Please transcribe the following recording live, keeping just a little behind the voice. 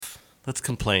Let's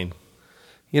complain.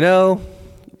 You know,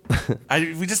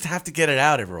 we just have to get it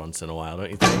out every once in a while,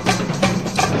 don't you think?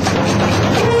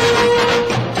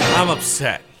 I'm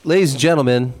upset. ladies and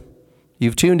gentlemen,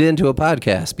 you've tuned into a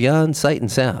podcast, Beyond Sight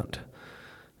and Sound.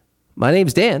 My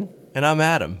name's Dan. And I'm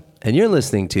Adam. And you're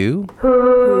listening to...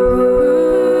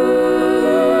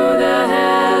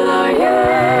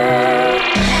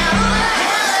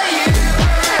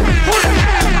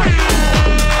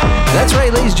 That's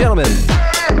right, ladies and gentlemen.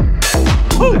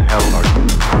 Who the hell are you?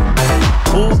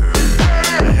 Who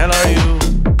the hell are you?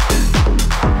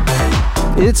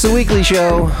 It's a weekly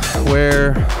show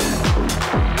where...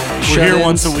 We're here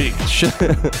once a week.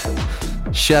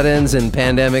 Shut-ins and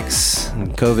pandemics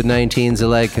and COVID-19s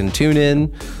alike can tune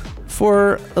in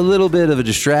for a little bit of a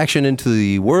distraction into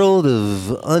the world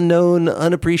of unknown,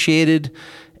 unappreciated,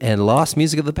 and lost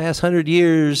music of the past 100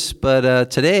 years. But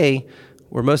today,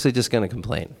 we're mostly just going to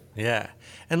complain. Yeah.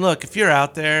 And look, if you're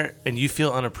out there and you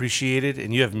feel unappreciated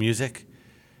and you have music,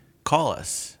 call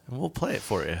us and we'll play it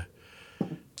for you.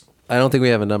 I don't think we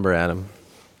have a number, Adam.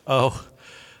 Oh,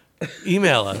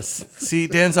 email us. See,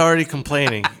 Dan's already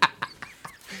complaining.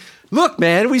 Look,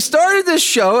 man, we started this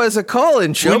show as a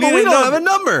call-in show, but we don't have a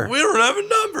number. We don't have a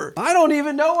number. I don't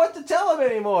even know what to tell them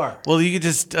anymore. Well, you could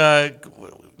just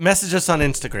message us on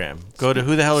Instagram. Go to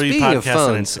Who the Hell Are You Speaking Podcast of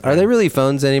phones, on Instagram. are they really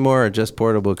phones anymore or just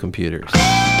portable computers?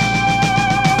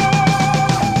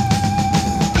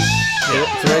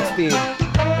 It's the right speed.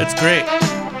 It's great.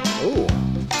 Ooh.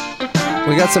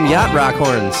 We got some yacht rock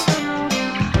horns.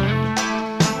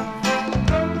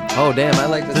 Oh, damn, I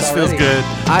like this This already. feels good.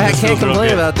 I This can't feels real complain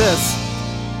good. about this.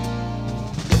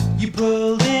 You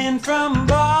pulled in from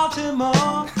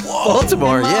Baltimore.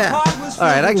 Baltimore, yeah. All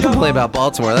right, I can complain about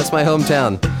Baltimore. That's my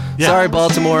hometown. Yeah. Sorry,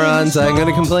 Baltimoreans. I'm going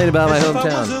to complain about my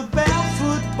hometown.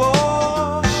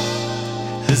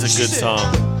 This is a good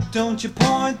song. Don't you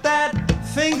point that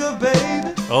finger,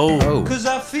 baby. Oh. Cause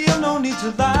I feel no need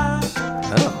to lie.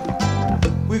 Oh.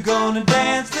 We're gonna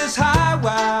dance this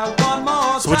highway one more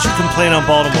time. So what's your complaint on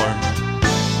Baltimore?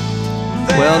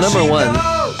 Well, number one,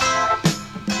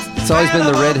 it's always been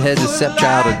the redhead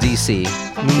stepchild of DC.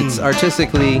 It's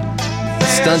artistically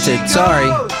stunted. Sorry.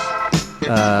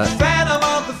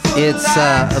 It's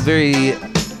a very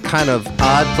kind of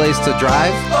odd place to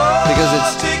drive because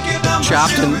it's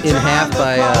chopped in half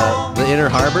by the inner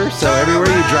harbor. So everywhere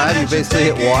you drive, you basically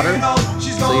hit water.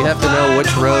 So you have to know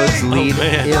which roads lead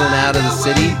man. in and out of the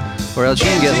city, or else you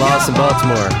can get lost in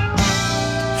Baltimore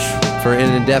for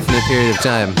an indefinite period of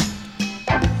time.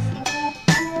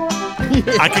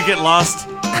 I could get lost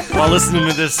while listening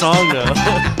to this song, though.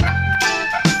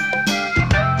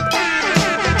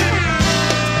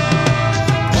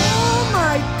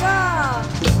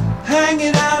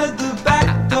 Hanging out at the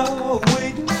back door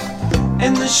waiting,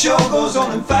 and the show goes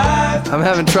on in 5. I'm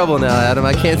having trouble now, Adam.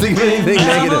 I can't think of anything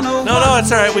negative. No,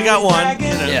 it's all right. We got one.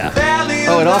 Yeah.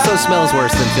 Oh, it also smells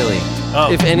worse than Philly. Oh.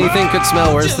 If anything could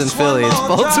smell worse than Philly, it's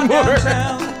Baltimore.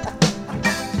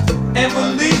 And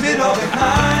we'll leave it all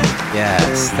behind.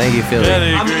 Yes, thank you, Philly. Yeah,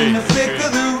 they I'm in the agree. flick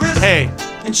of the wrist, Hey,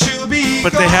 and she'll be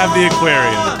but they have the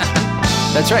aquarium.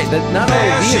 That's right. Not only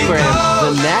the aquarium,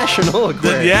 the national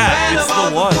aquarium. Yeah, it's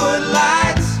the one.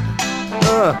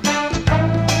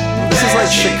 This is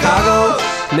like Chicago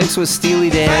mixed with Steely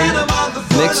Dan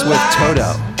mixed with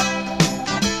Toto.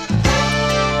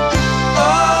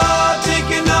 Oh, take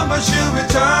your number, she'll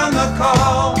return the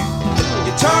call.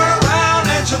 You turn around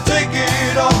and she'll take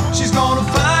it all. She's gonna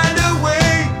find a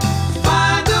way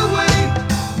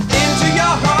into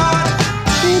your heart.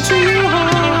 Into your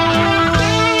heart.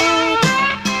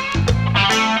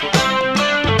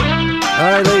 All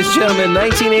right, ladies and gentlemen,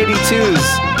 1982's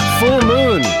Full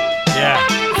Moon, Yeah.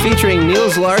 featuring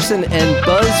Niels Larson and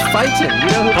Buzz Fighton.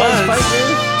 You know who Buzz Buzz? Fighton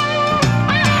is?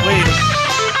 Wait.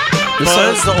 The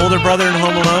Buzz, song- the older brother in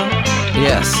Home Alone?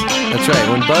 Yes, that's right.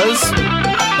 When Buzz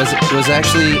was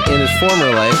actually in his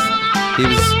former life, he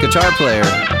was a guitar player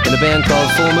in a band called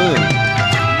Full Moon.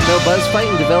 So Buzz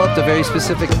Fighton developed a very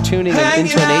specific tuning and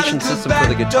intonation system for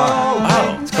the guitar.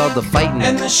 Wow. It's called the Fighton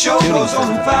And the show tuning goes on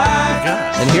in system. 5.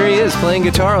 God. And here he is playing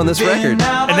guitar on this record.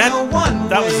 And that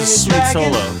was a sweet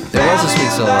solo. There was a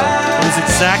sweet solo. It was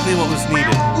exactly what was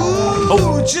needed.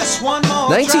 Oh, just one more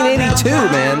 1982,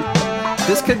 man.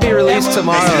 This could be released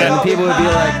tomorrow, and people would be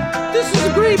like, "This is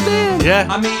a great band." Yeah.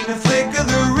 I mean, a flick of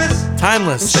the wrist.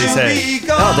 Timeless, they say.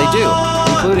 Oh, they do,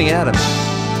 including Adam.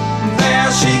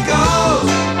 There she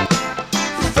goes.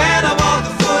 Phantom of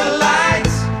the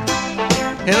footlights.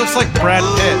 It looks like Brad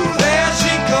Pitt There she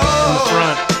in the goes.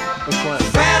 front. Which one?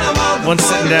 Phantom of the One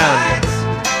sitting down. footlights.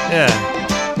 Yeah.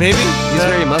 Maybe? He's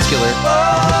very muscular.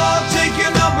 Oh, take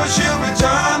your number, number, she'll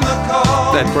return the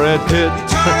call. That Brad Pitt.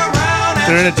 Turn around and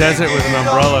They're in a she'll desert take with an it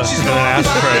umbrella all. She's and an gonna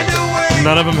ashtray. find a way.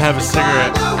 None of them have a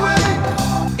cigarette.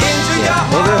 Yeah.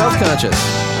 Well, they're health conscious.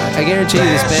 I guarantee you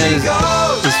this band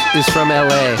is from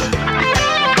LA.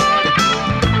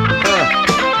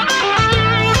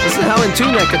 Listen how in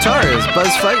tune that guitar is.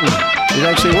 Buzz fighting. It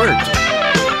actually worked.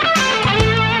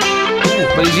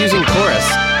 But he's using chorus,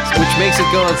 which makes it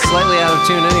go slightly out of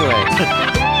tune anyway.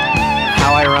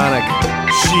 How ironic.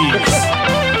 Jeez.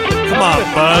 Come on,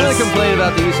 I'm Buzz. going to complain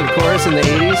about the use of chorus in the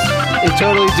 80s. It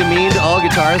totally demeaned all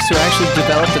guitarists who actually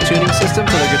developed a tuning system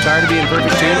for their guitar to be in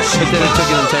perfect tune, but then it took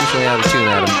it intentionally out of tune,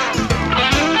 Adam.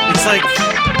 It's like,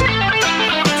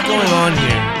 what's going on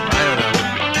here? I don't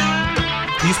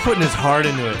know. He's putting his heart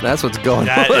into it. That's what's going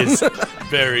That on. is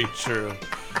very true.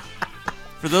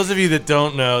 For those of you that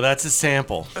don't know, that's a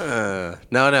sample.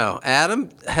 No. Adam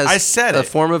has I said a it.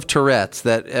 form of Tourette's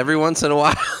that every once in a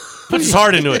while... Puts his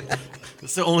heart into it.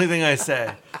 That's the only thing I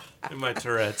say in my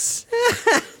Tourette's.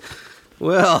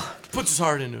 Well, Puts his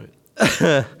heart into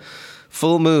it.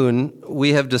 full moon,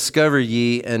 we have discovered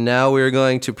ye, and now we're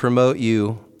going to promote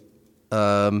you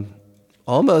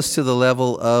almost to the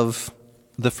level of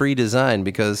the Free Design,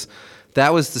 because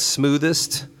that was the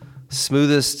smoothest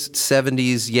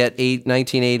 70s yet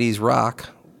 1980s rock,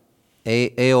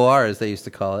 AOR as they used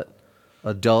to call it,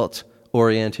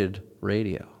 adult-oriented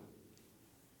radio.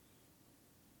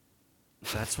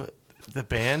 That's what the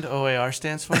band OAR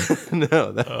stands for?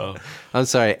 No, I'm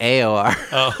sorry, AOR.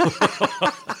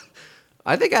 Oh.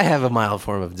 I think I have a mild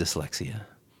form of dyslexia.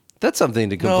 That's something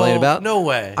to complain about. No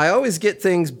way. I always get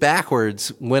things backwards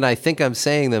when I think I'm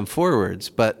saying them forwards,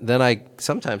 but then I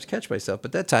sometimes catch myself.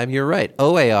 But that time, you're right.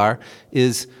 OAR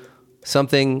is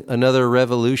something, another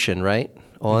revolution, right?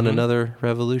 On another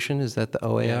revolution? Is that the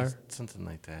OAR? Yeah, something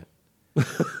like that.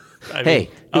 I Hey, mean, it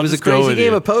I'll was a just go crazy with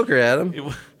game you. of poker, Adam.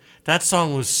 That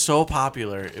song was so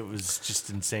popular, it was just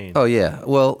insane. Oh yeah.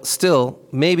 Well, still,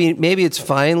 maybe it's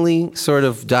finally sort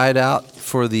of died out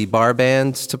for the bar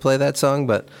bands to play that song,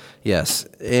 but yes,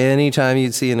 anytime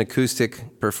you'd see an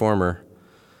acoustic performer,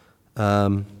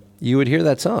 you would hear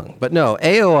that song. But no,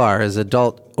 AOR is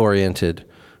adult-oriented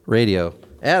radio.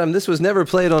 Adam, this was never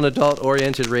played on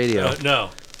adult-oriented radio, No.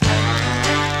 and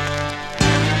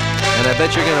I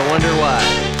bet you're going to wonder why.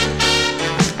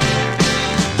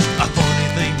 A funny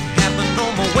thing happened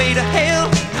on my way to hell.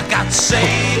 I got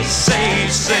saved.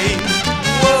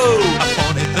 Whoa! A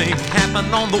funny thing happened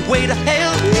on the way to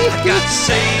hell. I got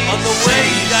saved. On the way,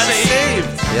 you got saved.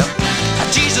 Yep.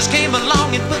 Jesus came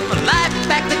along and put my life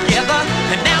back together,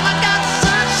 and now I got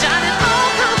sunshine and all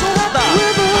kinds of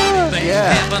weather. Thing Yeah.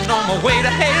 happened on my way to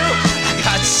hell. I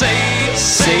got saved.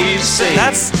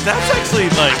 That's actually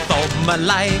like Thought my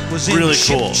life was in really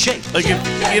ship cool. shape. Like if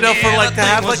you know, for like to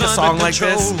have like a song like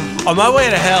this, on my way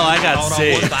to hell, I got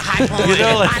saved. You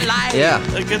know, like Yeah.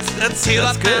 like that's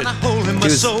good.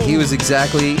 He was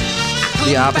exactly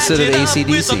the opposite of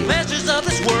AC/DC.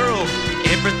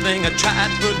 Everything I tried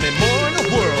put me more in the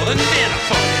world, and then a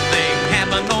funny thing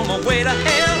happened on my way to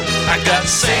hell. I got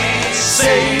saved.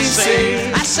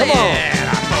 I said, Come on.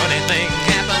 a funny thing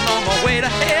happened on my way to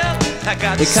hell. I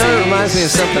got It kind of reminds me of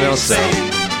something else, though.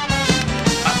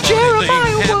 Jeremiah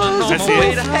was on my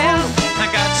way to hell.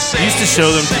 You used to show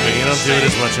them to me. You don't do it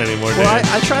as much anymore, do Well, you?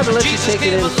 I try to let you take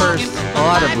it in first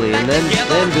audibly and then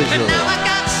visually.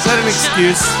 Is that an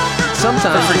excuse?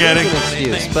 Sometimes For forgetting. it's an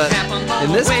excuse, but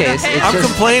in this case, it's I'm just,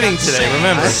 complaining today,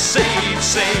 remember.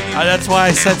 That's why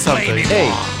I said something. hey,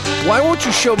 why won't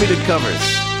you show me the covers?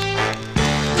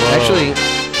 Whoa. Actually,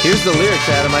 here's the lyrics,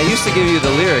 Adam. I used to give you the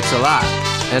lyrics a lot,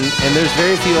 and there's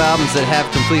very few albums that have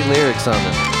complete lyrics on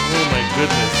them. Oh my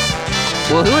goodness.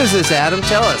 Well, who is this, Adam?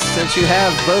 Tell us, since you have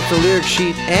both the lyric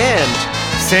sheet and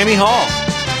Sammy Hall.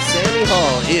 Sammy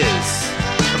Hall is.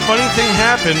 A funny thing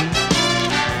happened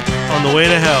on the way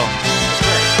to hell.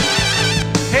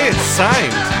 Hey, it's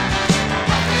signed.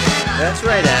 That's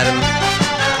right, Adam.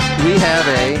 We have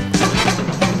a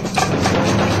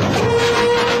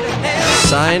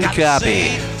signed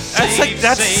copy.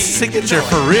 That's signature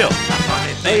for real.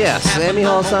 Oh yeah, Sammy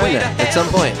Hall signed that at some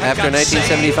point after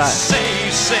 1975.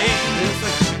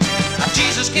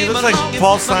 He looks like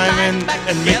Paul Simon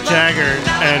and Mick Jagger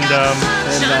and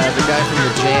And the guy from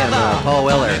the Jam, Paul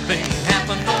Weller.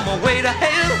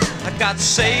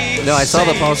 No, I saw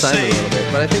the Paul Simon a little bit,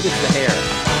 but I think it's the hair.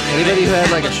 Anybody who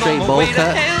had like a straight bowl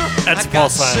cut? that's Paul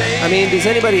Simon. I mean, does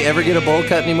anybody ever get a bowl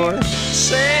cut anymore?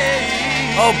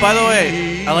 Oh, by the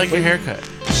way, I like your haircut.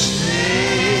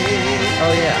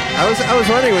 Oh yeah, I was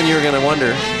wondering when you were gonna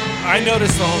wonder. I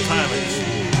noticed the whole time.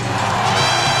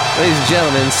 Ladies and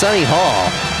gentlemen, Sonny Hall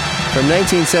from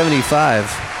 1975.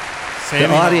 Sammy.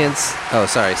 The audience. Oh,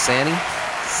 sorry, Sammy.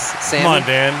 Sammy. Come on,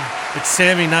 Dan. It's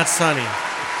Sammy, not Sonny.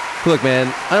 Look,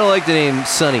 man, I don't like the name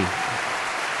Sonny.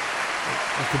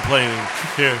 I'm complaining.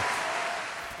 Here.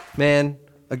 Man,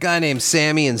 a guy named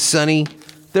Sammy and Sonny,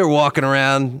 they're walking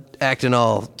around acting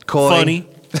all coy. Funny.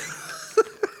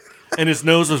 And his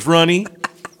nose was runny.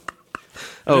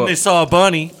 And then they saw a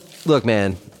bunny. Look,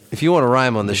 man, if you want to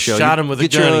rhyme on this show, shot him with a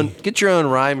get your gunny. own get your own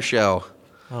rhyme show.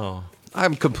 Oh.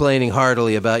 I'm complaining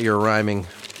heartily about your rhyming.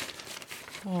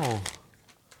 Oh.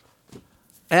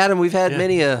 Adam, we've had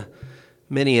many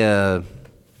a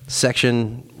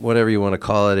section, whatever you want to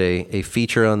call it, a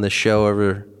feature on this show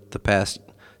over the past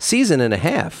season and a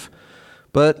half.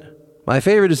 But my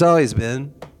favorite has always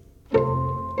been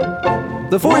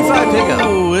the 45 pickup.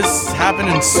 Oh, it's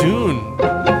happening soon.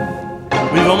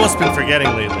 We've almost been forgetting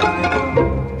lately.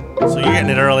 So you're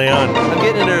getting it early on. I'm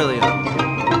getting it early on.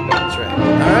 That's right.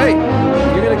 All right.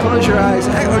 You're going to close your eyes.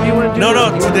 Or do you want to do No,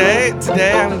 today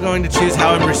I'm going to choose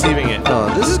how I'm receiving it.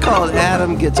 Oh, this is called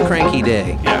Adam Gets Cranky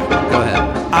Day. Yeah. Go ahead.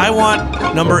 I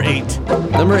want number 8.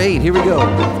 Number 8, here we go.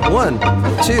 1, 2, 3, 4,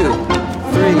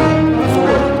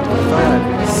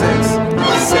 5, 6,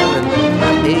 7,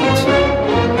 8.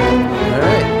 All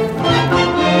right.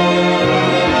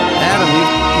 Adam,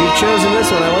 you've chosen this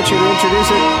one. I want you to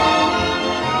introduce it.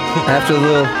 After the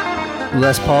little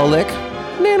Les Paul lick.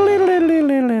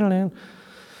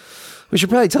 We should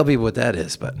probably tell people what that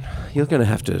is, but you're going to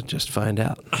have to just find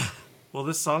out. Well,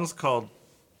 this song's called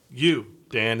You,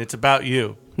 Dan. It's about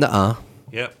you. Nuh-uh.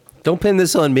 Yep. Don't pin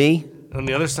this on me. On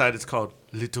the other side, it's called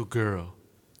Little Girl.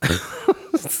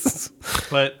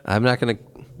 But I'm not going to...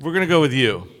 we're going to go with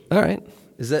you. All right.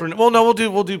 Is that... Well, no,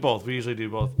 we'll do both. We usually do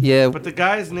both. Yeah. But the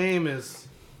guy's name is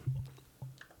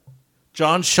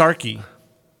John Sharkey.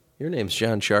 Your name's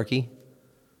John Sharkey.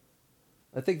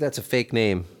 I think that's a fake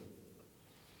name.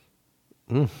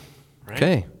 Right?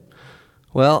 Okay.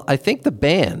 Well, I think the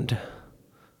band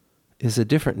is a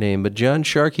different name, but John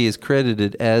Sharkey is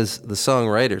credited as the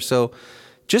songwriter. So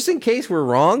just in case we're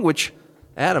wrong, which,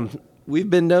 Adam, we've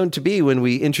been known to be when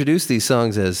we introduce these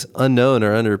songs as unknown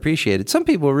or underappreciated, some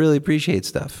people really appreciate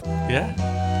stuff. Yeah?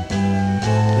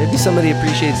 Maybe somebody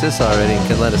appreciates this already and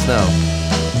can let us know.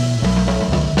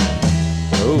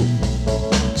 Oh.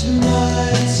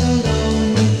 Tonight's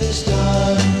alone with this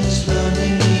darkness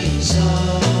drowning in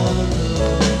sorrow.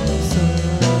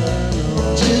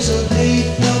 Tears of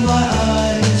hate fill my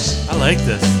eyes I like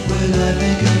this. when I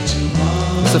think of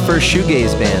tomorrow. It's the first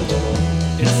shoegaze band.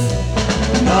 It's,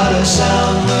 Not a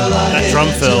sound will I that hear drum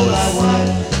fill till I is,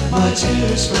 wipe my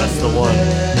tears from that's the one.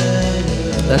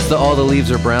 That's the All the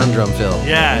Leaves Are Brown drum fill.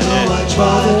 Yeah, I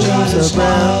try to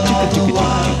smile for a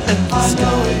while. I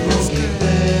know it will get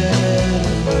better.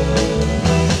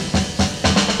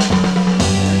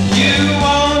 You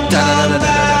won't come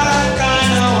back, I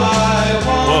know I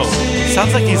won't Whoa. see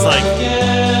Sounds like he's like,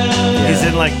 he's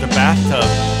in like the bathtub.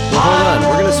 Well, hold on.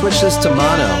 We're going to switch this to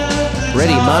mono.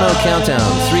 Ready? Mono countdown.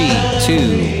 3,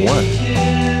 2,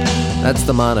 1. That's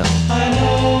the mono.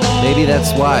 Maybe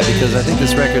that's why, because I think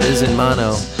this record is in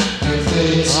mono.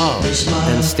 Oh.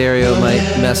 And stereo might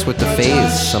mess with the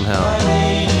phase somehow.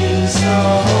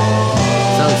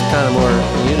 Sounds kind of more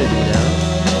unity now.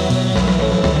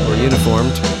 Or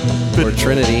uniformed. Or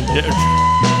Trinity. Yeah,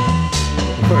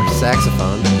 Or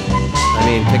saxophone. I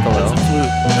mean, piccolo.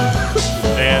 flute.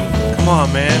 Man, come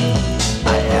on, man.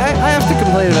 I have to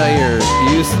complain about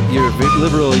your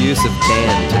liberal use of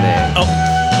Dan today. Oh.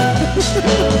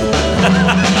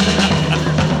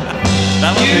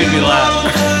 That one made me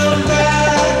laugh. come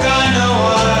back, I know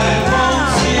I won't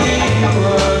see you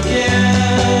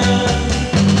again.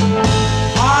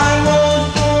 I won't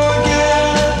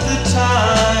forget the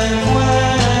time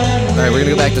when All right, we're going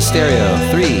to go back to stereo.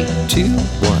 3, 2, 1.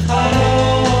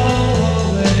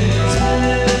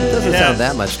 Doesn't sound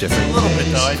that much different. A little bit,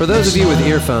 though. For those of you with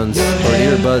earphones, or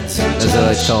earbuds, as I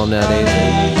like to call them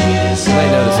nowadays, you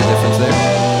might notice a difference there.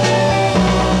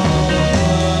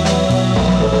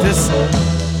 This,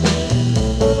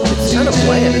 It's kind of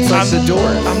bland. It's like the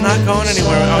Doors. I'm not going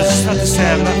anywhere. I was just about to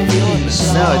say, I'm not feeling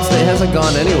this. No, it hasn't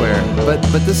gone anywhere. But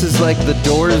this is like the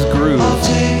Doors groove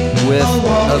with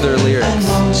other lyrics.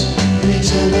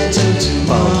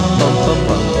 Bum, bum, bum,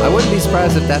 bum. I wouldn't be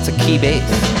surprised if that's a key bass.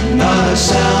 not a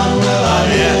sound will I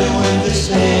hear when this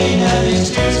pain and these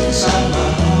tears inside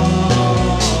my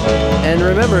heart. And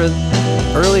remember,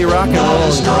 early rock and roll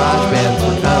and garage bands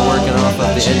were kind of working off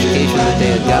of the education that they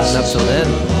had gotten up till then,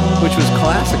 which was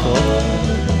classical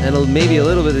and maybe a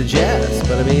little bit of jazz.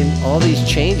 But I mean, all these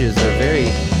changes are very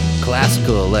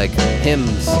classical, like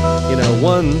hymns.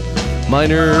 1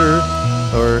 minor,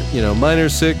 or minor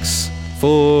 6,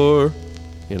 4.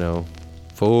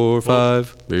 4,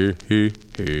 5.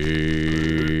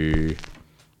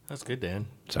 That's good, Dan.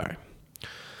 Sorry.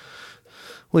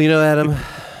 Well, you know, Adam,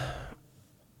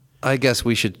 I guess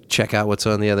we should check out what's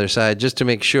on the other side just to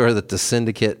make sure that the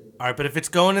syndicate. All right, but if it's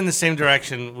going in the same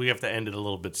direction, we have to end it a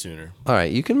little bit sooner. All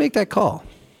right, you can make that call.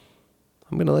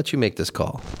 I'm going to let you make this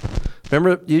call.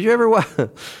 Remember, did you ever watch?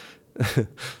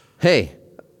 Hey.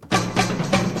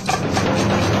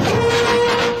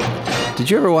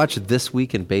 Did you ever watch This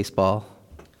Week in Baseball?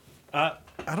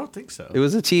 I don't think so. It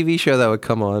was a TV show that would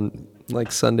come on like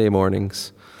Sunday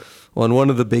mornings on one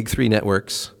of the big three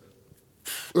networks.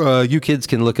 You kids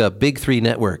can look up Big Three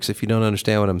Networks if you don't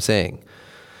understand what I'm saying.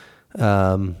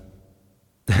 And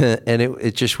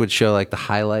it just would show like the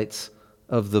highlights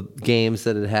of the games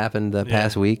that had happened the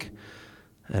past week.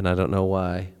 And I don't know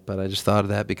why, but I just thought of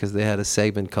that because they had a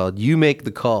segment called You Make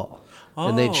the Call.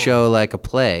 And they'd show like a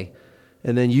play.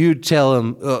 And then you'd tell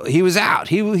him, oh, he was out,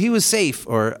 he was safe,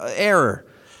 or error.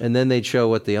 And then they'd show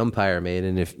what the umpire made.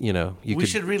 And if, you know, We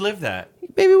should relive that.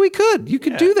 Maybe we could. You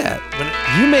could do that.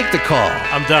 You make the call.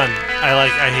 I'm done. I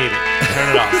hate it.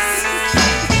 Turn it off.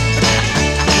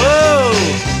 Whoa!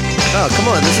 Oh, come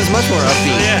on. This is much more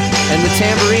upbeat. Oh, yeah. And the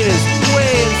tambourine is way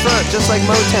in front, just like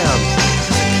Motown.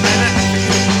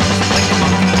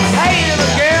 Hey,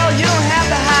 little girl, you don't have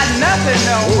to hide nothing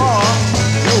no more.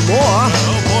 No more?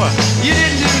 Oh, boy. You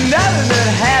didn't do nothing that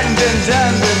hadn't been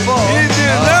done before. You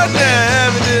did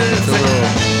nothing. It's a little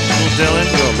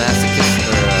Dylan. masochist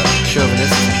or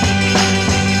chauvinist.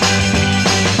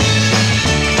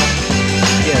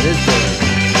 Yeah, it is Dylan.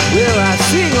 Well, I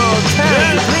sing all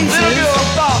time to places. Little girl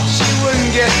thought she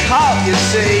wouldn't get caught, you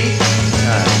see.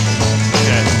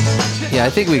 Okay. Yeah, I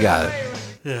think we got it.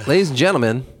 Yeah. Ladies and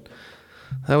gentlemen,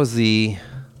 that was the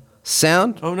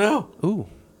sound. Oh, no. Ooh,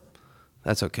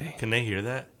 that's okay. Can they hear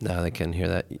that? No, they couldn't hear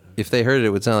that. If they heard it, it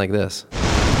would sound like this.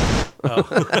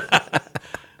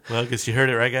 Well, I guess you heard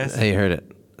it, right, guys? You heard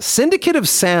it. Syndicate of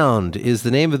Sound is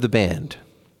the name of the band.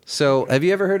 So, have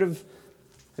you ever heard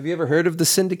of the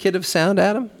Syndicate of Sound,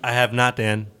 Adam? I have not,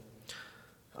 Dan.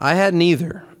 I hadn't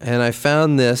either, and I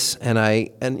found this,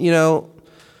 and you know,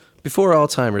 before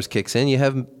Alzheimer's kicks in, you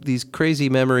have these crazy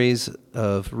memories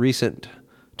of recent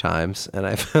times, and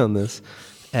I found this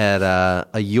at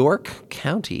a York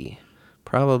County,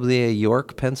 probably a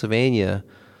York, Pennsylvania,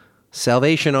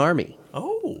 Salvation Army.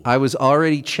 Oh. I was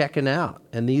already checking out,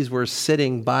 and these were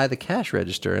sitting by the cash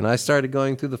register, and I started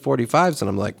going through the 45s, and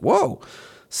I'm like, whoa,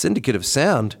 Syndicate of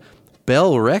Sound,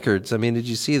 Bell Records. I mean, did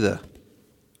you see the...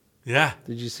 Yeah.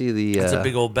 Did you see the... That's a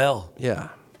big old bell. Yeah.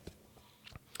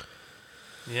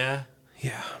 Yeah.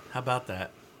 Yeah. How about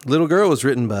that? Little Girl was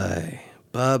written by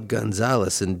Bob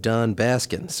Gonzalez and Don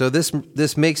Baskin. So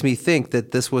this makes me think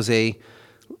that this was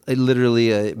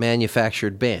literally a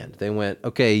manufactured band. They went,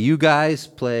 okay, you guys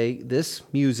play this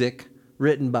music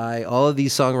written by all of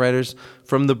these songwriters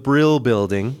from the Brill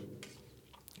Building.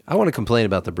 I want to complain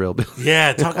about the Brill Building.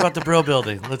 Yeah, talk about the Brill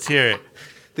Building. Let's hear it.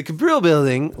 The Brill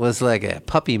Building was like a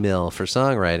puppy mill for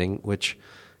songwriting, which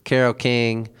Carole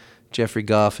King, Jeffrey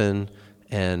Goffin,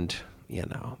 and, you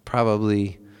know,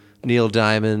 probably Neil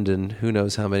Diamond and who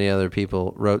knows how many other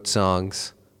people wrote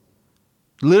songs.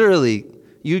 Literally,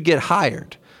 you'd get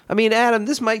hired. I mean, Adam,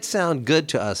 this might sound good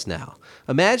to us now.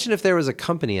 Imagine if there was a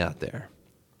company out there,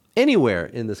 anywhere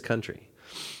in this country,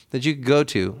 that you could go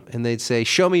to and they'd say,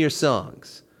 show me your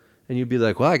songs. And you'd be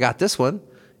like, well, I got this one.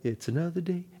 It's another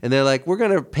day. And they're like, we're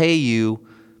going to pay you,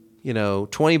 you know,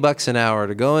 $20 an hour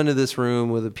to go into this room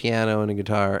with a piano and a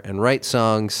guitar and write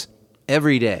songs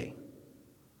every day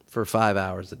for 5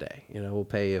 hours a day. You know, we'll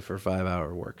pay you for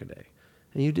 5-hour work a day.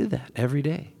 And you did that every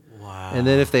day. Wow. And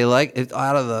then if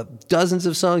out of the dozens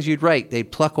of songs you'd write,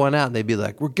 they'd pluck one out and they'd be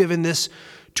like, we're giving this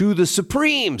to the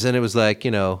Supremes. And it was like,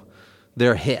 you know,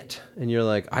 their hit. And you're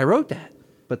like, I wrote that.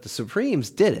 But the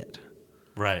Supremes did it.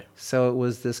 Right. So it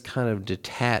was this kind of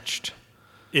detached.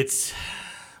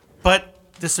 But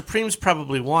the Supremes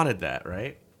probably wanted that,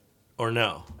 right? Or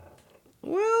no?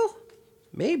 Well,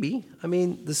 maybe. I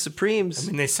mean, the Supremes I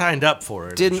mean, they signed up for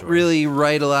it. didn't really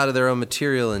write a lot of their own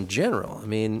material in general. I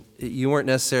mean, you weren't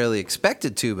necessarily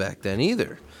expected to back then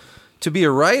either. To be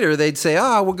a writer, they'd say,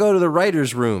 we'll go to the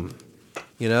writer's room,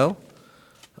 you know?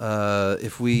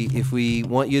 If we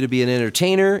want you to be an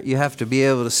entertainer, you have to be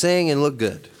able to sing and look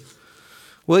good.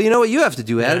 Well, you know what you have to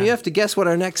do, Adam? Yeah. You have to guess what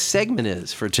our next segment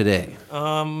is for today.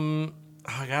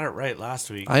 I got it right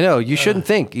last week. I know. You shouldn't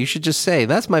think. You should just say,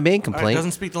 that's my main All complaint. right,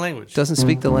 doesn't speak the language. Doesn't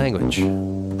speak the language.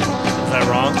 Is that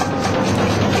wrong?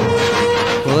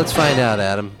 Well, let's find out,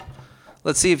 Adam.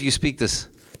 Let's see if you speak this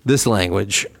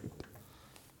language.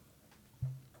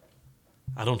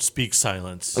 I don't speak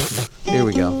silence. Here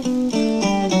we go.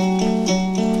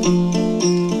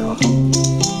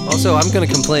 Also, I'm gonna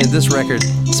complain. This record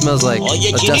smells like Oye,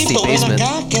 a dusty Chinito, ven basement.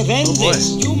 acá, ¿qué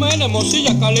vendes? Yumele,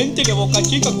 morcilla caliente, que Boca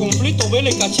Chica con frito,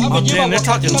 vele, cachabe, Oh, lleva damn, they're aguacate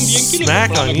talking también. ¿Quiere smack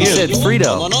comprarme on you. He said Como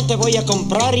Frito. no te voy a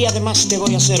comprar y además te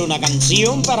voy a hacer una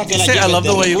canción para que la Say, I lleves love de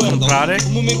the way you recuerdo. comprare.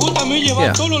 Como me gusta a mí llevar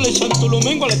Yeah. todo el Santo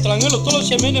Domingo al extranjero, todo el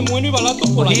semen bueno y barato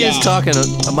por He allá. is talking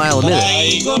a mile a minute.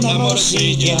 Traigo la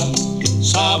morcilla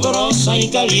sabrosa y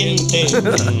caliente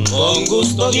con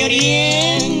gusto de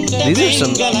oriente. These are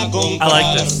some- Venga a I comprar.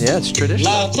 like this. Yeah, it's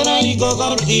traditional. La traigo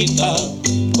gordita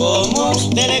como a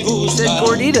usted le He gusta. said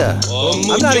gordita.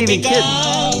 I'm not even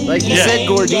kidding. Like he Yeah. said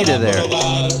gordita there.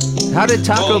 How did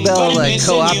Taco Bell like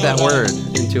co-opt that word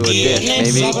into a dish?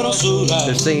 Maybe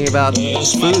they're singing about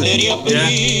food. Materia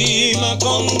prima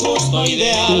con gusto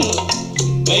ideal.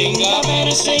 Venga a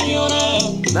ver, señora.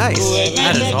 Nice.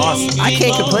 That is awesome. I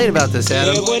can't complain about this,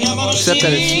 Adam. Except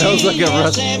that it smells like a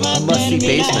musty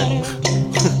basement.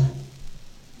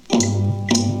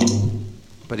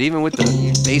 But even with the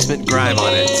basement grime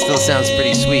on it, it still sounds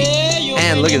pretty sweet.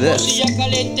 And look at this.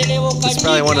 This is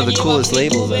probably one of the coolest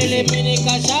labels I've seen.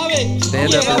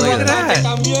 Stand up and look at that.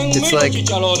 It's like,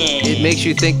 it makes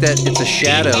you think that it's a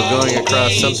shadow going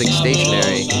across something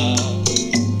stationary.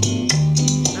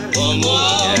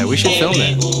 Yeah, we should film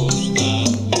that.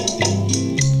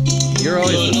 You're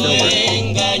always the filmer.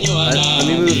 Let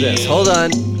me move this. Hold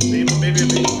on.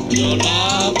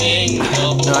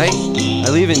 No, I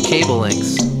live in cable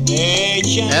links.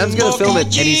 Adam's gonna film it,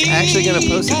 and he's actually gonna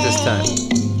post it this time.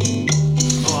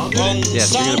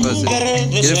 Yes, you're gonna post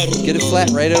it. Get it flat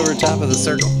right over top of the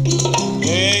circle.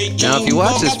 Now, if you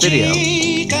watch this video,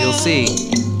 you'll see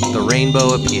the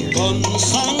rainbow appear,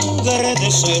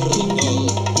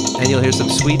 and you'll hear some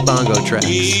sweet bongo tracks.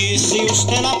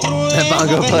 That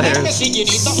bongo player,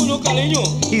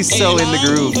 he's so in the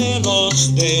groove.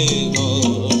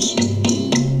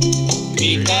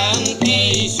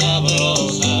 Picante y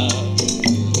sabrosa,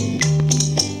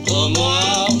 como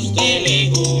a usted le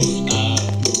gusta.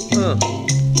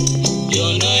 Yo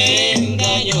no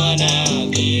engaño a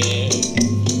nadie.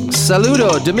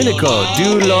 Saludo Dominico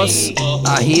de los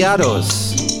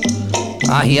Ajiados.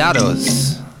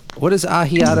 Ajiados. What does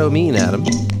ajiado mean, Adam?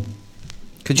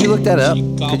 Could you look that up?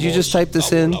 Could you just type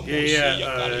this in? Yeah.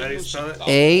 How do you spell it?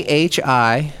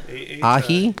 A-H-I,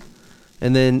 ahi,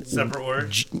 and then Separate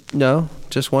word. no,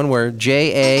 just one word.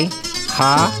 J-A-H-D-O-S.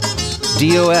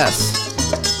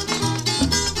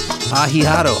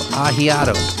 Ajiado,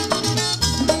 ajiado.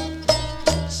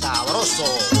 Sabroso.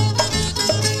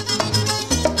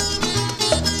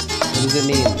 What does it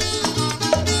mean?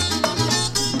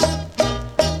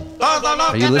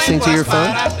 Are you listening to your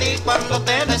phone? Godson.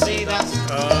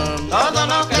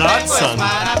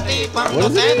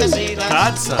 What does it mean?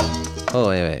 Godson. Oh,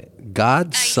 wait.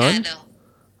 God's son?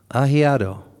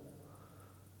 Ajiado.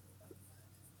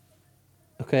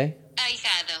 Okay.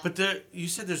 But you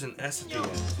said there's an S at the end.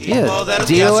 Yeah,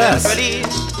 DOS.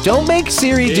 Don't make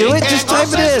Siri do it, just type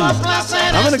it in. I'm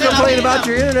going to complain about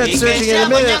your internet searching in a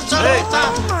minute. Hey,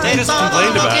 you just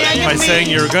complained about it by saying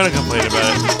you were going to complain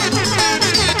about it.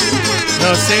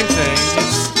 No, same thing.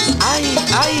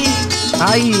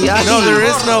 No, there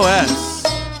is no S.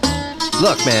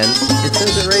 Look, man, it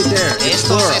says it right there. It's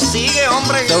Esto plural. se sigue,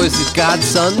 hombre. So is it God's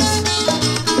sons?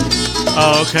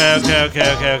 Oh, okay.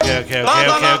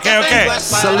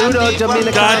 Saludo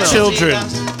Dominicano. Godchildren.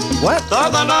 What?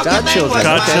 Godchildren.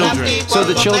 Godchildren. Okay. So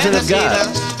the children of God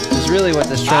is really what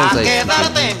this translates to.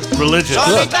 Religious.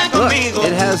 Look,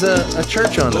 it has a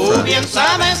church on the front.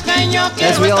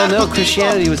 As we all know,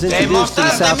 Christianity was introduced to the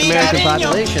South American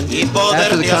population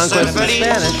after the conquest of the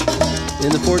Spanish in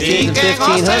the 1400s and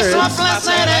 1500s.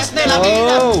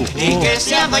 Oh!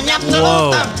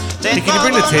 Whoa. Hey, can you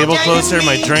bring the table closer?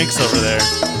 My drink's over there.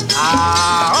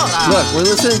 Look, we're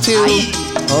listening to...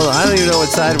 Hold on, I don't even know what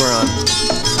side we're on.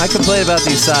 I complain about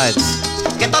these sides.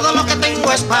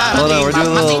 Hold on, we're doing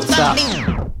a little... Stop.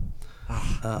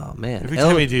 Oh, man. Every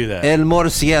time we do that. El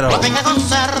Morciero.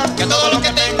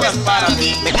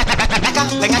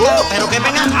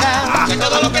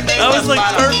 That was like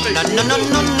perfect.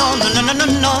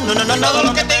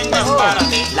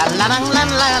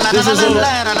 This is in the...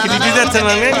 Can you do that to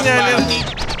my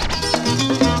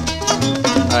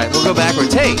All right, we'll go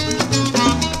backwards. Hey!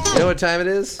 You know what time it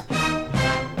is?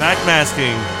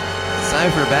 Backmasking. It's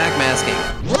time for backmasking.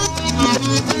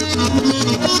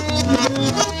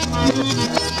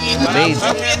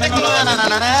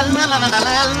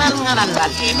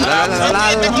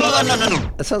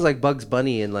 That sounds like Bugs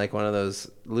Bunny in like one of those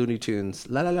Looney Tunes.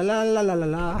 La la la la la la la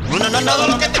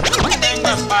la.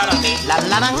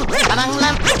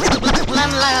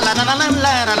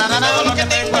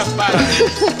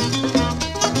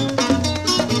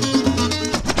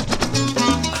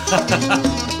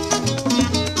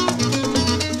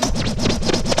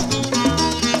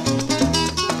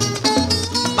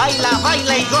 Baila,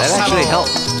 baila y That actually gózalo.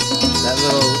 helped. That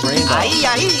little rainbow. Ahí,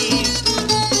 ahí.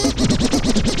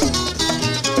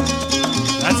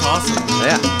 That's awesome.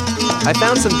 Yeah. I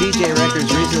found some DJ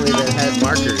records recently that had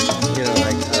markers, you know,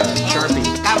 like Sharpie.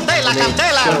 Candela, They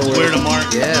candela. show Where to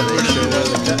mark. Yeah, they show where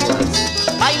the cut was.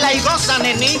 Baila y goza,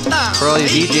 nenita. For all you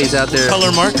DJs out there,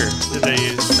 Color marker did they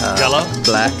use? Yellow?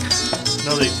 black.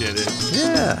 No, they didn't.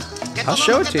 Yeah. I'll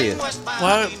show it to you.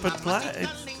 Why? But black.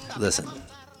 Listen.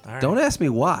 All right. Don't ask me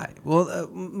why. Well,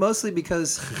 mostly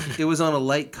because it was on a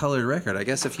light colored record. I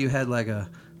guess if you had like a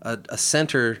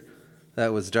center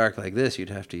that was dark like this, you'd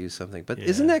have to use something. But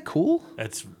isn't that cool?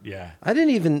 That's yeah. I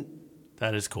didn't even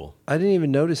That is cool.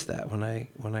 notice that when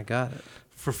I got it.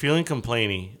 For feeling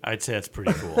complaining, I'd say that's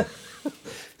pretty cool.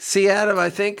 See, Adam, I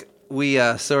think we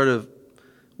sort of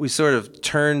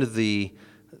turned the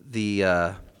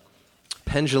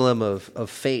pendulum of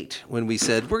fate when we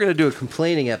said we're going to do a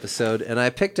complaining episode, and I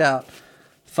picked out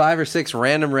 5 or 6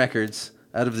 random records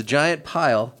out of the giant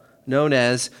pile known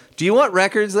as. Do you want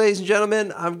records, ladies and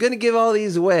gentlemen? I'm going to give all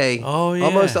these away. Oh, yeah.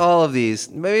 Almost all of these.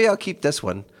 Maybe I'll keep this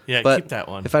one. Yeah, but keep that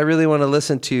one. If I really want to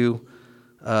listen to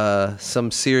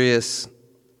some serious,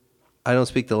 I don't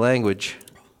speak the language,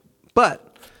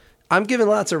 but I'm giving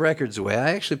lots of records away.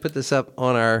 I actually put this up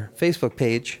on our Facebook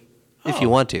page if you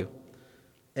want to.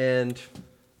 And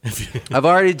I've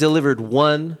already delivered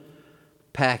one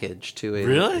package to a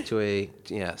Really? to a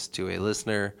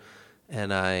listener,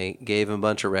 and I gave him a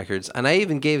bunch of records, and I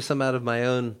even gave some out of my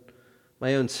own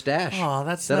stash. Aw,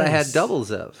 that's that I had nice. doubles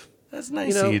of. That's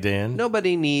nice of you, Dan.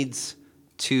 Nobody needs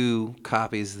 2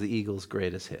 copies of the Eagles'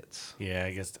 greatest hits. Yeah,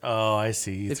 I guess. Oh, I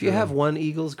see. If you have one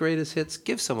Eagles' greatest hits,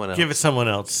 give someone else give it someone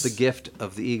else. the gift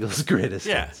of the Eagles' greatest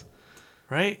Yeah. hits.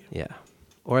 Right? Yeah.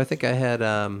 Or I think I had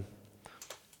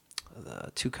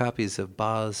 2 copies of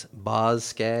Boz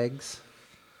Skaggs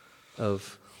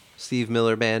of Steve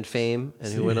Miller Band fame,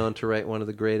 and who went on to write one of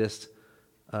the greatest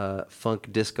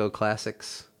funk disco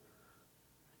classics.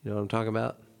 You know what I'm talking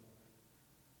about?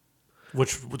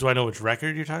 Do I know which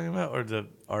record you're talking about, or the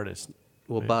artist?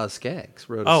 Well, Boz Skaggs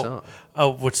wrote a song. Oh,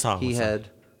 which song? He What song? had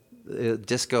a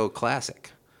disco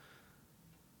classic.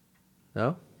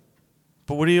 No?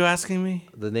 But what are you asking me?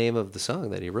 The name of the song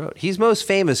that he wrote. He's most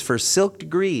famous for Silk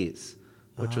Degrees,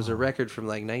 which was a record from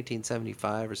like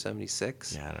 1975 or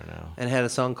 76. Yeah, I don't know. And had a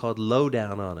song called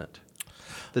Lowdown on it.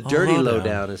 The dirty Lowdown.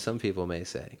 lowdown, as some people may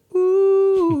say.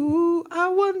 Ooh, I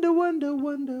wonder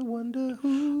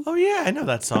who. Oh yeah, I know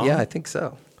that song. Yeah, I think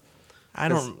so. I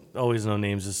don't always know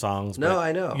names of songs. No, but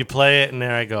I know. You play it, and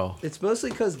there I go. It's mostly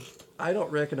because I don't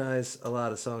recognize a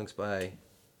lot of songs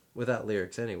without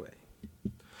lyrics anyway.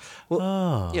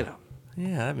 Well, you know.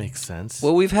 Yeah, that makes sense.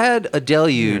 Well, we've had a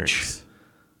deluge. Lyrics.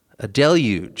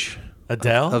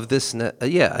 Adele? Of this,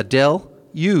 Adele,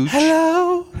 huge.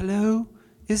 Hello,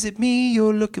 is it me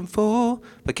you're looking for?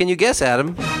 But can you guess,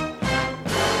 Adam?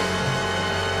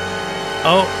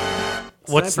 Oh,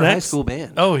 It's what's time for next? High School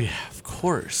Band. Oh yeah, of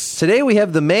course. Today we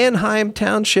have the Manheim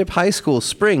Township High School,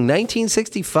 spring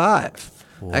 1965.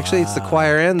 Actually, it's the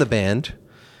choir and the band.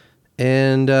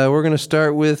 And we're going to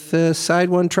start with side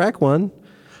 1, track 1,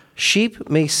 Sheep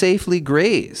May Safely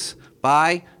Graze,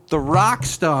 by the rock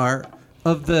star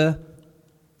of the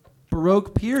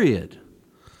Baroque period.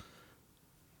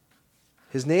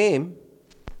 His name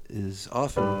is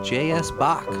often J.S.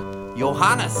 Bach,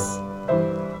 Johannes.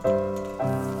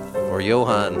 Or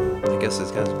Johann, I guess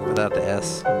it's got without the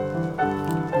S.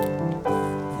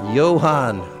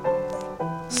 Johann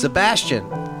Sebastian.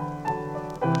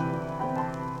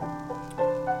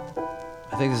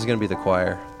 I think this is going to be the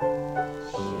choir.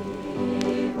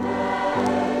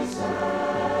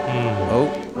 Oh,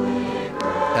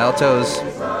 altos.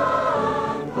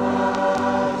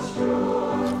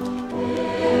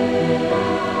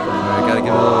 I gotta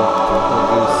give a little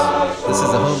boost. This is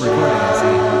a home recording, I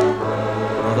see.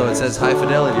 Although it says high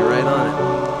fidelity right on it.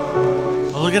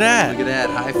 Oh, look at that. Look at that,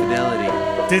 high fidelity.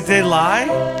 Did they lie?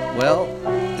 Well,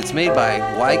 it's made by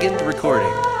Wigand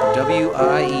Recording.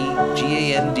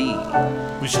 Wiegand.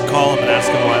 We should call them and ask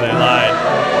them why they lied.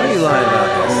 Why are you lying about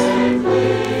this?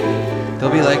 They'll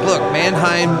be like, look,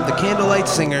 Mannheim, the Candlelight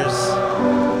Singers.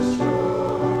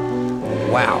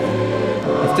 Wow.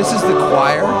 If this is the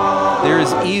choir, there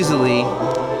is easily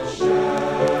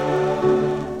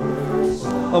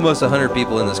almost 100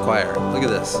 people in this choir. Look at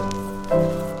this.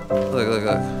 Look.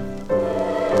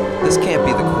 This can't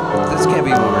be what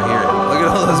we're hearing. Look at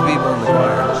all those people in the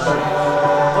choir.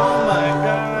 Oh my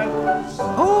God.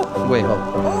 Oh, wait, hold.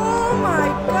 Oh my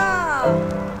God!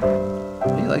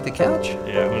 You like like the couch?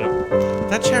 Yeah,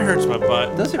 that chair hurts my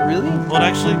butt. Does it really? Well, it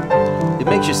actually, It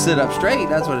makes you sit up straight.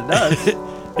 That's what it does.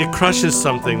 it crushes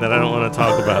something that I don't want to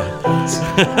talk about.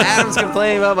 Adam's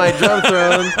complaining about my drum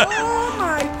throne. Oh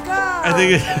my God. I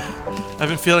think I've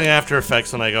been feeling after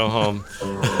effects when I go home.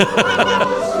 You're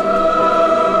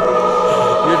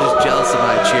just jealous of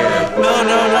my chair.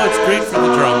 No, it's great for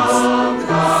the drums.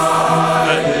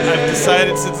 I've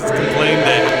decided since it's complain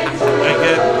day,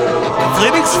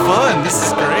 complaining's fun. This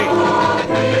is great.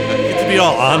 You get to be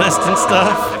all honest and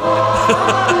stuff.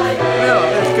 No,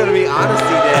 it's going to be honesty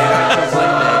day, not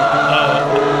complaint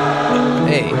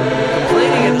day. Hey,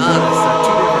 complaining and honest are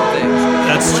two different things.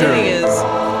 That's complaining true. is,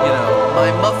 my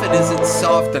muffin isn't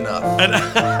soft enough. All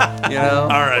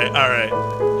right.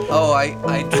 Oh,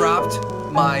 I dropped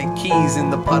my keys in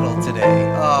the puddle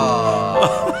today.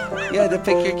 Oh, you had to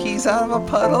pick your keys out of a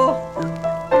puddle?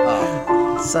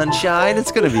 Oh, sunshine,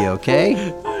 it's going to be okay. I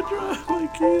dropped my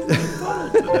keys in the puddle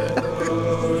today.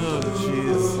 Oh,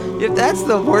 jeez. If that's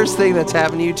the worst thing that's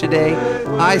happened to you today,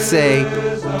 I say,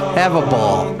 have a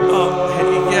ball. Oh,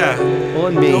 hey, yeah.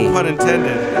 On me. No pun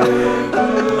intended. On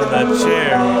that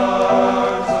chair.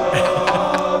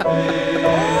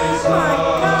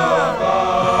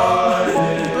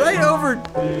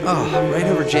 Right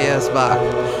over J.S. Bach.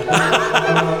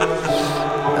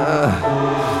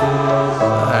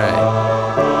 Alright.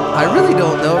 I really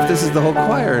don't know if this is the whole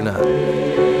choir or not.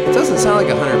 It doesn't sound like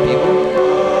 100 people.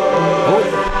 Oh,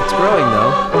 it's growing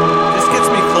though. This gets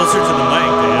me closer to the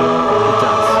mic, Dan. It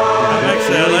does.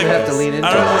 Actually, You I don't like even have to this. lean into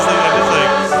I don't it.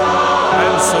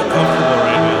 I'm so comfortable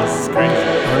right now. This is crazy.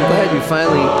 I'm glad you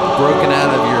finally broken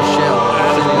out of your shell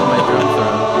sitting on my drum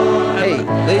throne. Hey,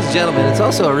 ladies and gentlemen, it's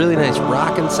also a really nice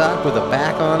rocking sock with a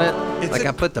back on it.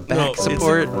 I put the back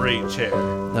support. It's a great chair.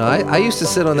 No, I used to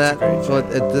sit on that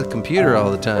at the computer all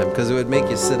the time because it would make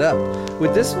you sit up.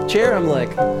 With this chair, I'm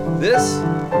like, this is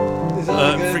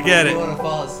only good forget if it. you want to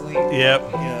fall asleep. Yep.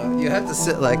 You have to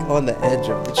sit like on the edge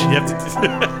of the You chair have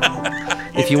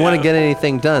to. if you want to get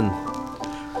anything done.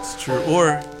 It's true.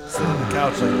 Or sit on the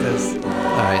couch like this. All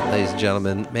right, ladies and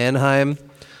gentlemen, Mannheim,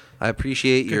 I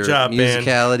appreciate your job, band.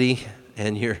 musicality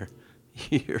and your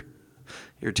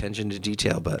attention to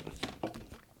detail, but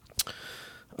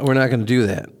we're not going to do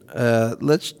that.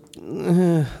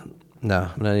 No,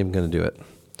 I'm not even going to do it.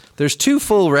 There's 2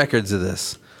 full records of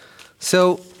this.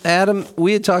 So, Adam,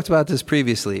 we had talked about this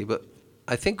previously, but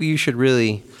I think you should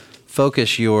really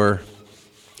focus your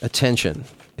attention.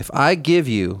 If I give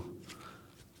you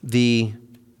the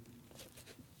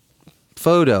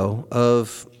photo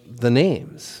of the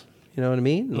names, you know what I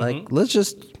mean? Mm-hmm. Like, let's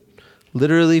just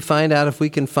literally find out if we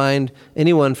can find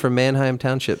anyone from Mannheim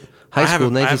Township High School,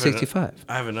 1965.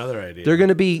 I have another idea. They're going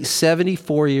to be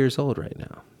 74 years old right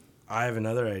now. I have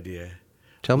another idea.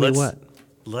 Tell me what.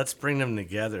 Let's bring them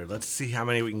together. Let's see how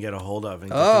many we can get a hold of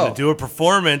and get them to do a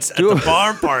performance at the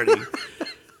barn party.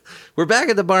 We're back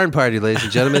at the barn party, ladies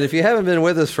and gentlemen. If you haven't been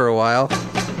with us for a while,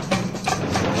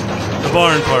 The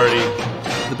barn party.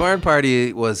 the barn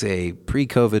party was a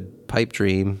pre-COVID pipe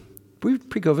dream.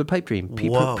 Pre-COVID pipe dream.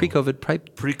 Whoa. Pre-COVID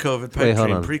pipe. Pre-COVID Wait, pipe hold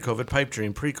dream. on. Pre-COVID pipe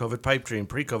dream. Pre-COVID pipe dream.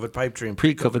 Pre-COVID pipe dream.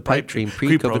 Pre-COVID pipe dream.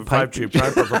 Pre-COVID pipe dream.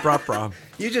 Pre-COVID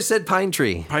You just said pine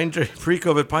tree. pine tree.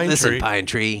 Pre-COVID pine Listen, tree. pine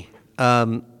tree.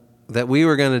 That we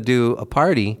were going to do a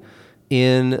party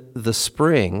in the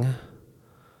spring,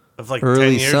 Of like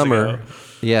early 10 years summer. ago.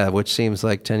 Yeah, which seems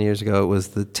like 10 years ago. It was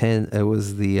the It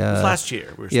was last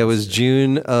year. Yeah, it was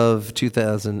June of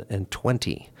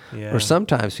 2020. Yeah. Or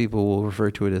sometimes people will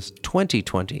refer to it as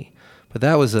 2020. But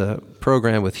that was a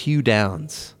program with Hugh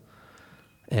Downs.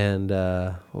 And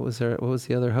what was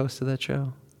the other host of that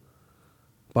show?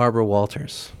 Barbara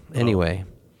Walters. Anyway,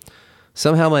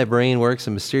 somehow my brain works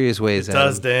in mysterious ways. It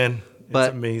does, Adam. Dan. It's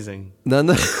But- amazing.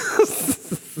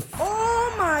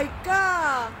 Oh my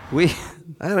God.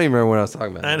 I don't even remember what I was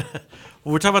talking about. And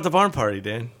we're talking about the barn party,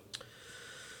 Dan.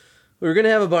 We were going to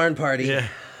have a barn party. Yeah.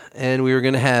 And we were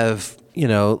going to have,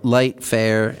 light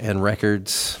fare and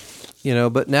records,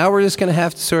 but now we're just going to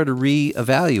have to sort of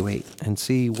reevaluate and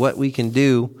see what we can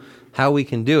do, how we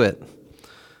can do it.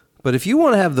 But if you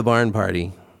want to have the barn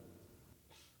party,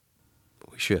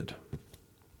 we should.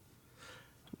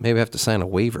 Maybe have to sign a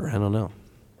waiver. I don't know.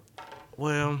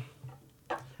 Well,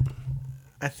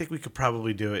 I think we could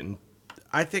probably do it.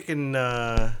 In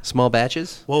Small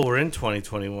batches? well, we're in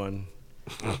 2021.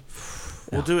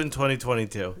 We'll do it in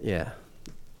 2022. Yeah.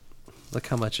 Look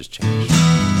how much has changed.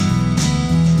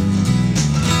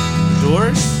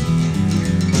 Doors?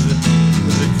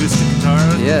 With the acoustic guitar?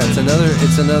 Yeah, it's another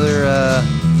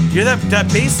You're that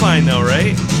bass line though,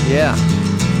 right? yeah.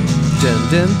 Dun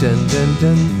dun dun dun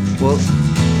dun. Well,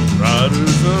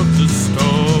 riders of the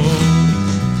storm.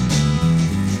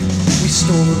 We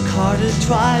stole a car to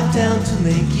drive down to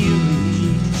Lake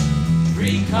Erie.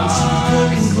 3 cars.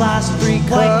 Broken glass, white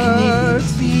Canadian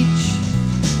beach.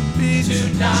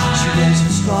 Tonight. She wears her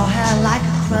straw hat like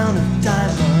a crown of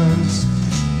diamonds.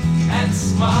 And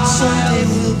someday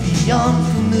we'll be on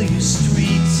familiar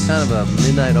streets. Kind of a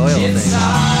Midnight Oil thing.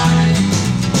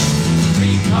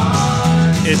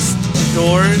 It's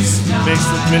Doors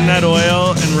mixed with Midnight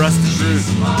Oil and Rusted Root.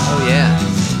 Oh yeah,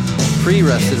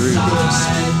 pre-Rusted Root.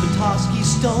 Petoskey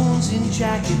stones in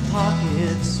jacket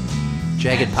pockets.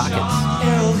 Jagged pockets.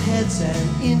 Arrowheads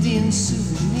and Indian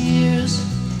souvenirs.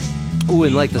 Ooh,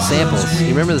 and like the samples. You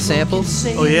remember the samples?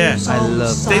 Oh yeah, I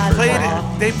love.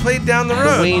 They played down the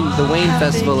road. The Wayne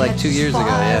Festival like 2 years ago.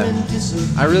 Yeah,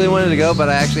 I really wanted to go, but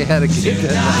I actually had a gig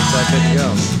that night, so I couldn't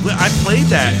go. I played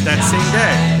that same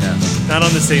day. Yeah. Not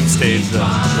on the same stage though.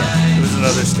 Yeah. It was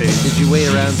another stage. Did you wait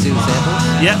around to see the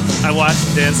samples? Yep, I watched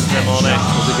and danced with them all night.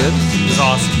 Was it good? It was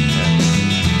awesome.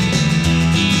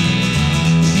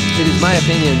 It is my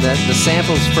opinion that the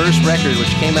Samples' first record, which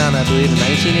came out, I believe, in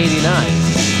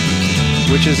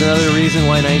 1989, which is another reason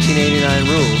why 1989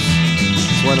 rules,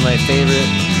 is one of my favorite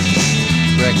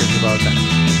records of all time.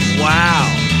 Wow.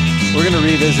 We're going to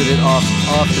revisit it off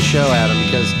the show, Adam,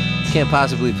 because we can't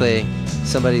possibly play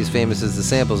somebody as famous as the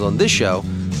Samples on this show,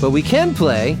 but we can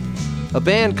play a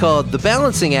band called The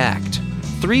Balancing Act,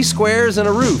 3 Squares and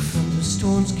a Roof.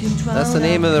 That's the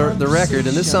name of the record,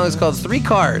 and this song is called 3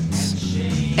 Cards.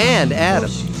 And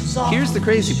Adam, here's the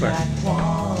crazy part.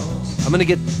 I'm gonna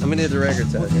get the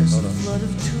records out here. Hold on. Flood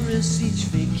of tourists each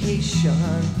vacation.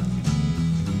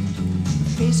 The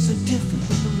face so different,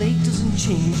 but the lake doesn't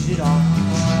change at all.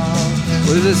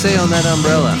 What does it say on that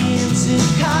umbrella?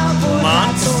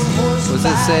 Monts? What does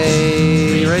it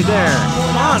say right there?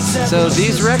 Monts. So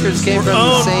these records came from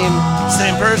the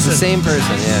same person. The same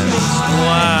person, yeah.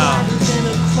 Wow.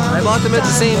 I bought them at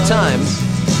the same time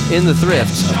in the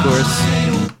thrift, of course,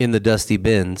 in the dusty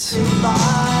bins.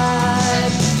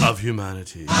 Of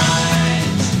humanity. The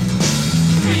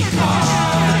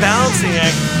Balancing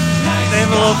Act. They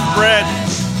have a loaf of bread.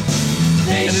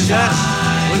 And is that?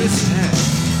 What is that?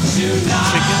 Chicken? I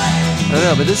don't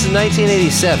know, but this is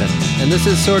 1987, and this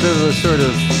is sort of the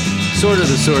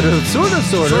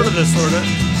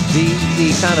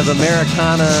kind of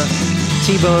Americana,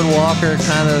 T-Bone Walker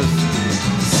kind of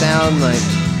sound, like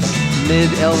mid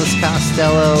Elvis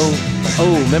Costello.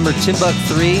 Oh, remember Timbuk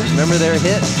 3? Remember their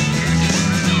hit?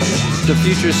 The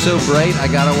future's so bright, I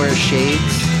gotta wear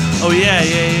shades. Oh yeah.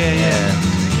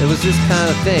 It was this kind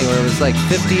of thing where it was like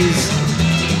 50s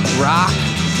rock,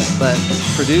 but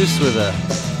produced with a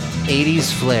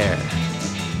 80s flair.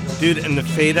 Dude, and the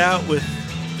fade out with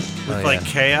like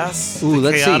chaos. Ooh,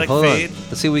 the let's see. chaotic Hold fade. on.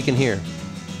 Let's see what we can hear.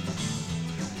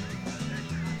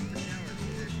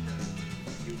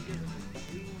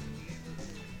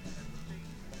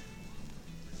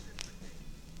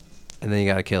 And then you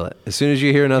gotta kill it. As soon as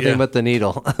you hear nothing but the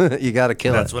needle, you gotta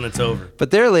kill it. That's when it's over.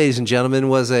 But there, ladies and gentlemen,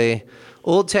 was a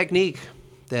old technique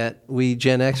that we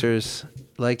Gen Xers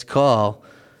like to call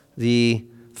the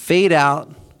fade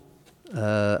out.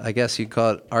 I guess you'd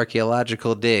call it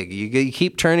archaeological dig. You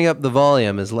keep turning up the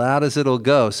volume as loud as it'll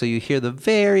go, so you hear the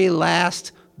very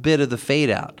last bit of the fade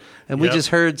out. And we just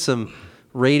heard some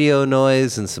radio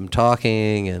noise and some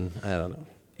talking, and I don't know.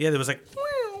 Yeah, there was like.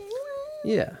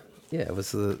 Yeah, it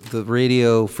was the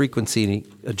radio frequency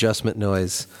adjustment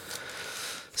noise.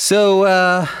 So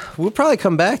we'll probably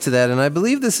come back to that, and I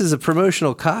believe this is a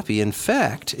promotional copy. In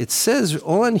fact, it says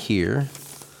on here,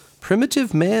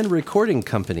 Primitive Man Recording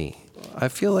Company. I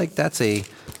feel like that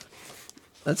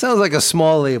sounds like a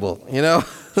small label, you know?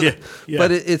 Yeah.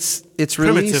 But it's released.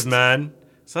 Primitive Man.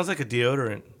 Sounds like a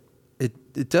deodorant.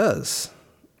 It does.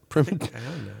 I own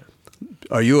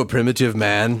that. Are you a primitive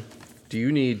man? Do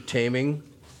you need taming?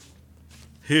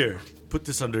 Here, put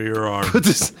this under your arm.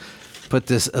 Put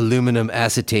this aluminum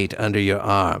acetate under your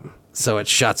arm so it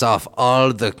shuts off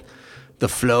all the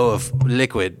flow of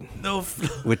liquid,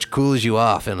 which cools you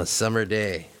off in a summer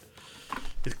day.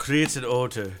 It creates an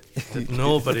odor that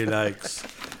nobody likes.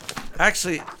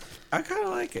 Actually, I kind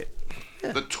of like it.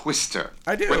 The twister.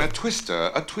 I do. When a twister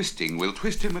a twisting will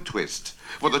twist him a twist.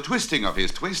 For the twisting of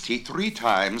his twist he 3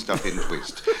 times doth in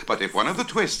twist. But if one of the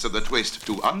twists of the twist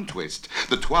do untwist,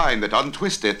 the twine that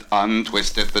untwisteth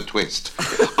the twist.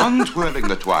 Untwirling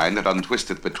the twine that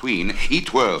untwisteth between, he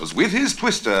twirls with his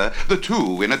twister the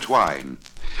 2 in a twine.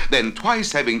 Then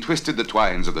twice having twisted the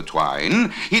twines of the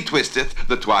twine, he twisteth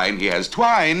the twine he has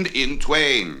twined in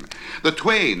twain. The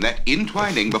twain that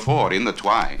intwining before in the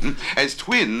twine, as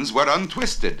twins were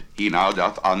untwisted, he now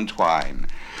doth untwine.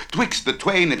 Twixt the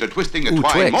twain into twisting a Ooh,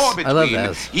 twine Twix. more between. I love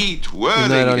those. He Even though I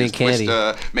twirling don't his eat candy.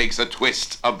 twister makes a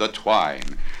twist of the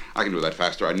twine. I can do that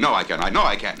faster. I know I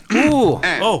can. Ooh.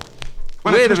 And Oh,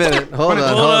 when Wait a twist- minute. Hold when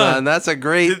on. That's a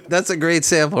great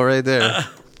sample right there.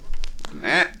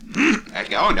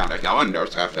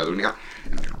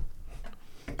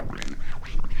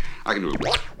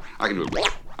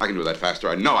 I can do that faster.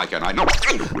 I know I can. I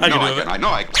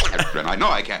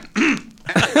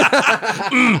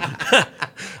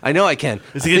know I can.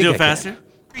 is he gonna do it faster?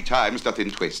 3 times doth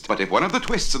in twist. But if one of the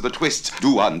twists of the twists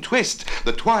do untwist,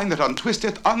 the twine that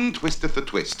untwisteth untwisteth the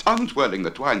twist. Untwirling the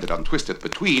twine that untwisteth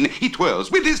between, he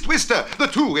twirls with his twister the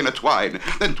two in a twine.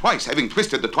 Then twice having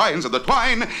twisted the twines of the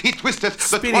twine, he twisteth the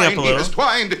Speeding up twine a he little. has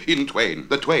twined in twain.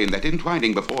 The twain that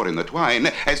entwining before in the twine,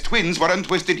 as twins were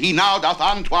untwisted, he now doth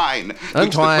untwine. Twixt the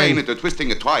Untwine. twain into twisting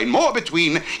a twine more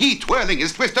between, he twirling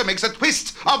his twister makes a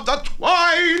twist of the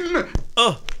twine.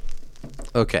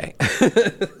 Okay.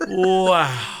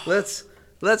 Wow. Let's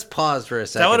pause for a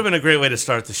second. That would have been a great way to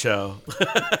start the show.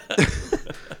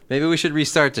 Maybe we should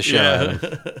restart the show. Yeah.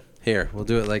 Adam. Here, we'll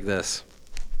do it like this.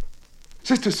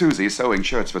 Sister Susie sewing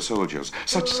shirts for soldiers.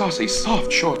 Such saucy,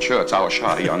 soft, short shirts our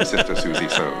shy young Sister Susie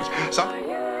sews.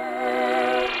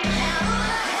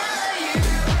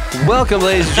 Welcome,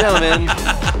 ladies and gentlemen.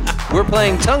 We're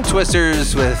playing Tongue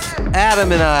Twisters with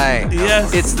Adam and I.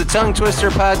 Yes. It's the Tongue Twister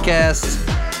podcast.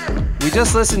 We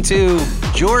just listened to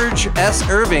George S.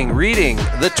 Irving reading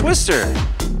The Twister.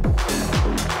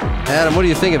 Adam, what do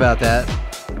you think about that?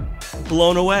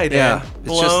 Blown away, Dan. Yeah, it's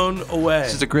Blown away.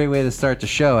 It's just a great way to start the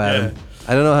show, Adam. Yeah.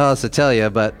 I don't know how else to tell you,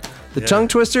 but the Tongue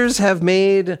Twisters have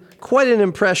made quite an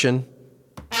impression.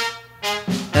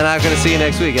 And I'm going to see you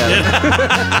next week,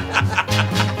 Adam.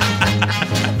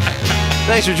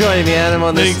 Thanks for joining me, Adam,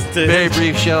 on this Thanks, Dave. very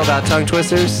brief show about Tongue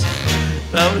Twisters.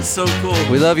 That was so cool.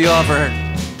 We love you all for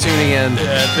tuning in.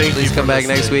 Yeah, thank you Please for come back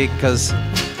next listening. week because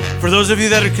For those of you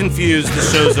that are confused, the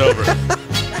show's over.